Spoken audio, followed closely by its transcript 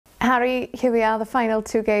Harry, here we are, the final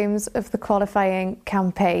 2 games of the qualifying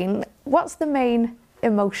campaign. What's the main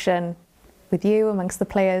emotion with you amongst the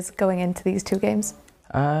players going into these 2 games?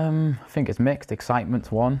 I think it's mixed. Excitement's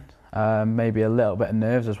one, maybe a little bit of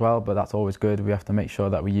nerves as well, but that's always good. We have to make sure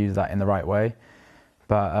that we use that in the right way.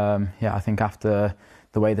 But yeah, I think after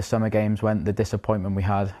the way the summer games went, the disappointment we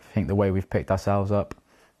had, I think the way we've picked ourselves up,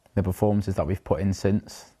 the performances that we've put in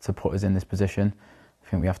since to put us in this position, I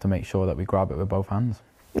think we have to make sure that we grab it with both hands.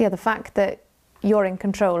 Yeah, the fact that you're in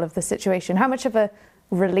control of the situation, how much of a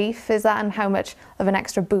relief is that and how much of an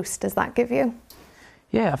extra boost does that give you?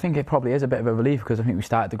 Yeah, I think it probably is a bit of a relief because I think we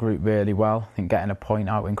started the group really well. I think getting a point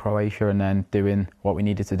out in Croatia and then doing what we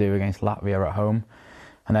needed to do against Latvia at home.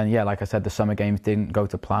 And then, yeah, like I said, the summer games didn't go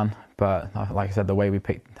to plan. But like I said, the way we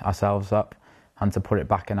picked ourselves up and to put it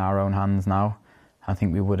back in our own hands now, I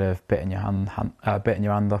think we would have bitten your hand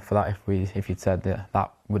off for that if you'd said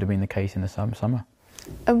that would have been the case in the summer.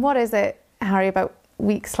 And what is it, Harry, about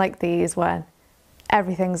weeks like these when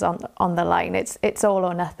everything's on the line? It's all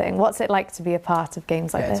or nothing. What's it like to be a part of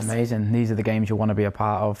games like this? It's amazing. These are the games you want to be a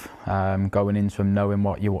part of, going into them knowing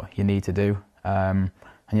what you need to do. And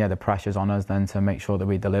yeah, the pressure's on us then to make sure that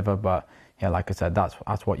we deliver. But yeah, like I said,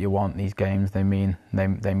 that's what you want. These games, they mean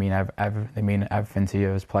everything to you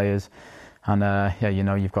as players. And yeah, you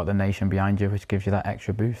know, you've got the nation behind you, which gives you that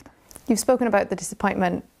extra boost. You've spoken about the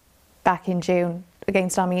disappointment back in June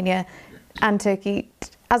against Armenia and Turkey.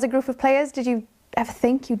 As a group of players, did you ever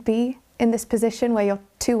think you'd be in this position where you're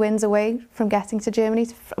 2 wins away from getting to Germany,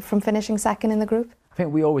 from finishing second in the group? I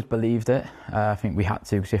think we always believed it. I think we had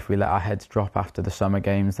to, because if we let our heads drop after the summer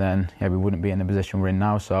games, then yeah, we wouldn't be in the position we're in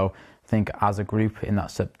now. So I think as a group in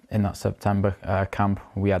that September camp,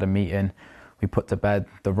 we had a meeting. We put to bed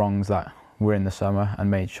the wrongs that were in the summer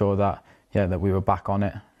and made sure that that we were back on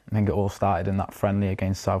it. I think it all started in that friendly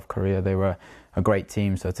against South Korea. They were a great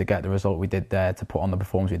team, so to get the result we did there, to put on the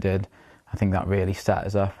performance we did, I think that really set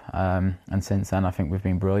us up. And since then, I think we've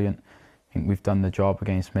been brilliant. I think we've done the job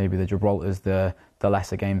against maybe the Gibraltars, the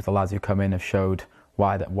lesser games. The lads who come in have showed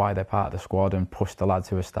why they're part of the squad and pushed the lads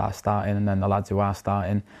who are starting, and then the lads who are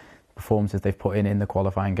starting, the performances they've put in the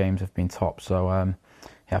qualifying games have been top. So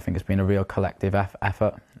yeah, I think it's been a real collective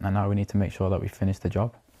effort, and now we need to make sure that we finish the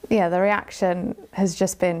job. Yeah, the reaction has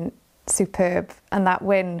just been superb, and that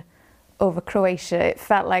win over Croatia, it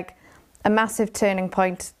felt like a massive turning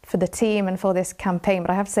point for the team and for this campaign,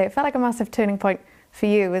 but I have to say it felt like a massive turning point for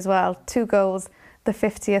you as well. 2 goals, the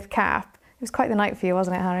 50th cap. It was quite the night for you,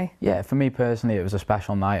 wasn't it, Harry? Yeah, for me personally it was a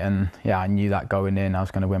special night, and yeah, I knew that going in I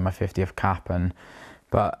was going to win my 50th cap,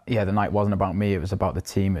 but yeah, the night wasn't about me, it was about the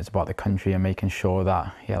team, it was about the country and making sure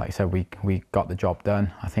that, yeah, like I said, we got the job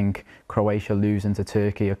done. I think Croatia losing to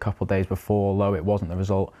Turkey a couple of days before, although it wasn't the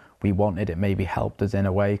result we wanted, it maybe helped us in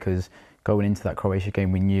a way, because going into that Croatia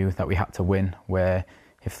game we knew that we had to win, where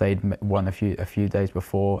if they'd won a few days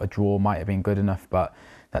before, a draw might have been good enough, but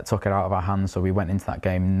that took it out of our hands, so we went into that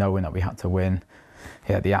game knowing that we had to win.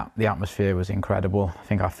 Yeah, the atmosphere was incredible. I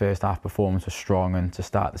think our first half performance was strong, and to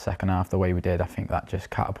start the second half the way we did, I think that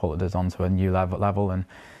just catapulted us onto a new level. And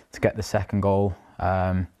to get the second goal,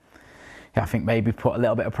 yeah, I think maybe put a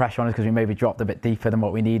little bit of pressure on us because we maybe dropped a bit deeper than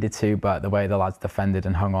what we needed to, but the way the lads defended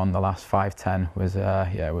and hung on the last 5-10 was,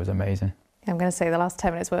 yeah, it was amazing. I'm going to say the last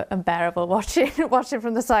 10 minutes were unbearable watching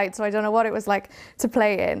from the side, so I don't know what it was like to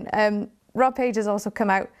play in. Rob Page has also come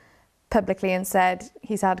out publicly and said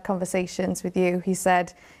he's had conversations with you. He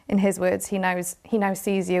said, in his words, he now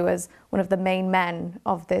sees you as one of the main men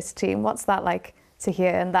of this team. What's that like to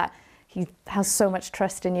hear, and that he has so much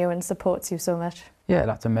trust in you and supports you so much? Yeah,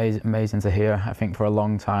 that's amazing to hear. I think for a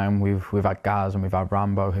long time we've had Gaz and we've had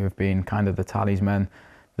Rambo, who have been kind of the talisman,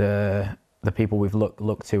 the people we've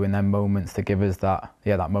looked to in their moments to give us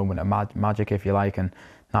that moment of magic, if you like. And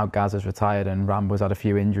now Gaz has retired and Rambo's had a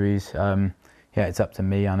few injuries. Yeah, it's up to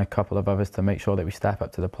me and a couple of others to make sure that we step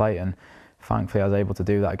up to the plate, and thankfully I was able to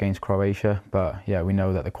do that against Croatia. But yeah, we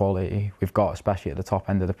know that the quality we've got, especially at the top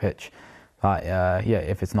end of the pitch, that yeah,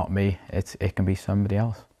 if it's not me, it can be somebody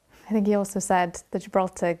else. I think he also said the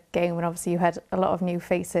Gibraltar game, when obviously you had a lot of new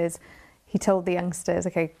faces, he told the youngsters,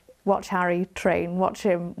 okay, watch Harry train, watch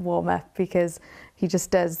him warm up, because he just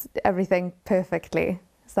does everything perfectly.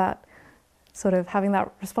 Is that sort of having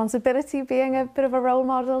that responsibility, being a bit of a role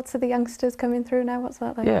model to the youngsters coming through now? What's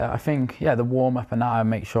that like? Yeah, I think, yeah, the warm-up and that, I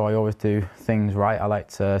make sure I always do things right. I like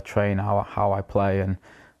to train how I play, and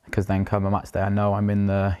because then come a match day I know I'm in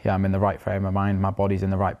the right frame of mind, my body's in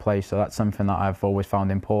the right place, so that's something that I've always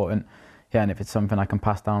found important. Yeah, and if it's something I can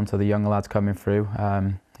pass down to the younger lads coming through,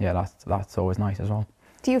 yeah, that's always nice as well.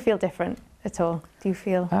 Do you feel different at all? Do you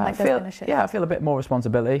feel like there's been a shift? Yeah, I feel a bit more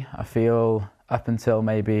responsibility. I feel up until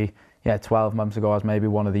maybe 12 months ago, I was maybe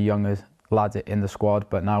one of the youngest lads in the squad,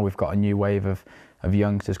 but now we've got a new wave of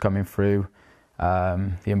youngsters coming through.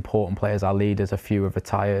 The important players, our leaders, a few have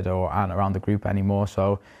retired or aren't around the group anymore.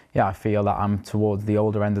 So yeah, I feel that I'm towards the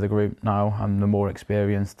older end of the group now. I'm the more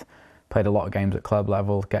experienced, played a lot of games at club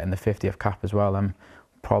level, getting the 50th cap as well. I'm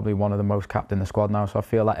probably one of the most capped in the squad now, so I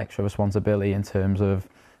feel that extra responsibility in terms of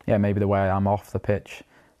maybe the way I am off the pitch,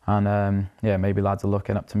 and maybe lads are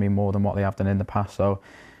looking up to me more than what they have done in the past. So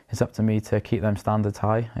it's up to me to keep them standards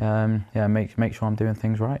high. Make sure I'm doing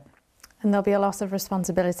things right. And there'll be a lot of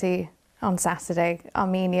responsibility on Saturday,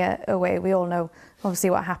 Armenia away. We all know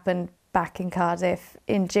obviously what happened back in Cardiff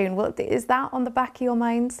in June. Is that on the back of your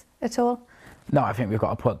minds at all? No, I think we've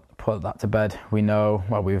got to put that to bed. We know,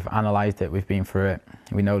 well, we've analysed it, we've been through it.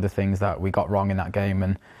 We know the things that we got wrong in that game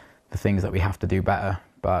and the things that we have to do better.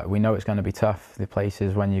 But we know it's going to be tough. The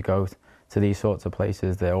places, when you go to these sorts of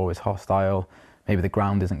places, they're always hostile. Maybe the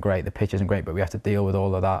ground isn't great, the pitch isn't great, but we have to deal with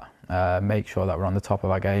all of that. Make sure that we're on the top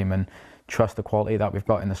of our game and trust the quality that we've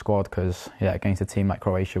got in the squad, because against a team like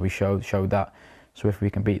Croatia, we showed that. So if we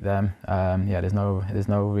can beat them, there's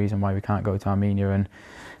no reason why we can't go to Armenia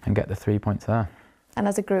and get the 3 points there. And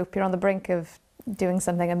as a group, you're on the brink of doing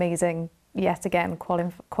something amazing yet again,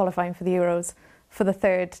 qualifying for the Euros for the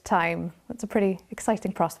third time. That's a pretty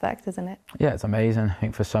exciting prospect, isn't it? Yeah, it's amazing. I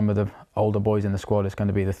think for some of the older boys in the squad, it's going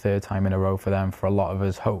to be the third time in a row for them. For a lot of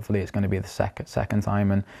us, hopefully, it's going to be the second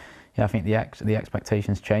time. And I think the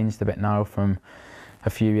expectations changed a bit now from a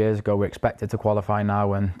few years ago. We're expected to qualify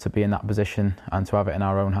now, and to be in that position and to have it in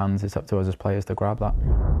our own hands, it's up to us as players to grab that.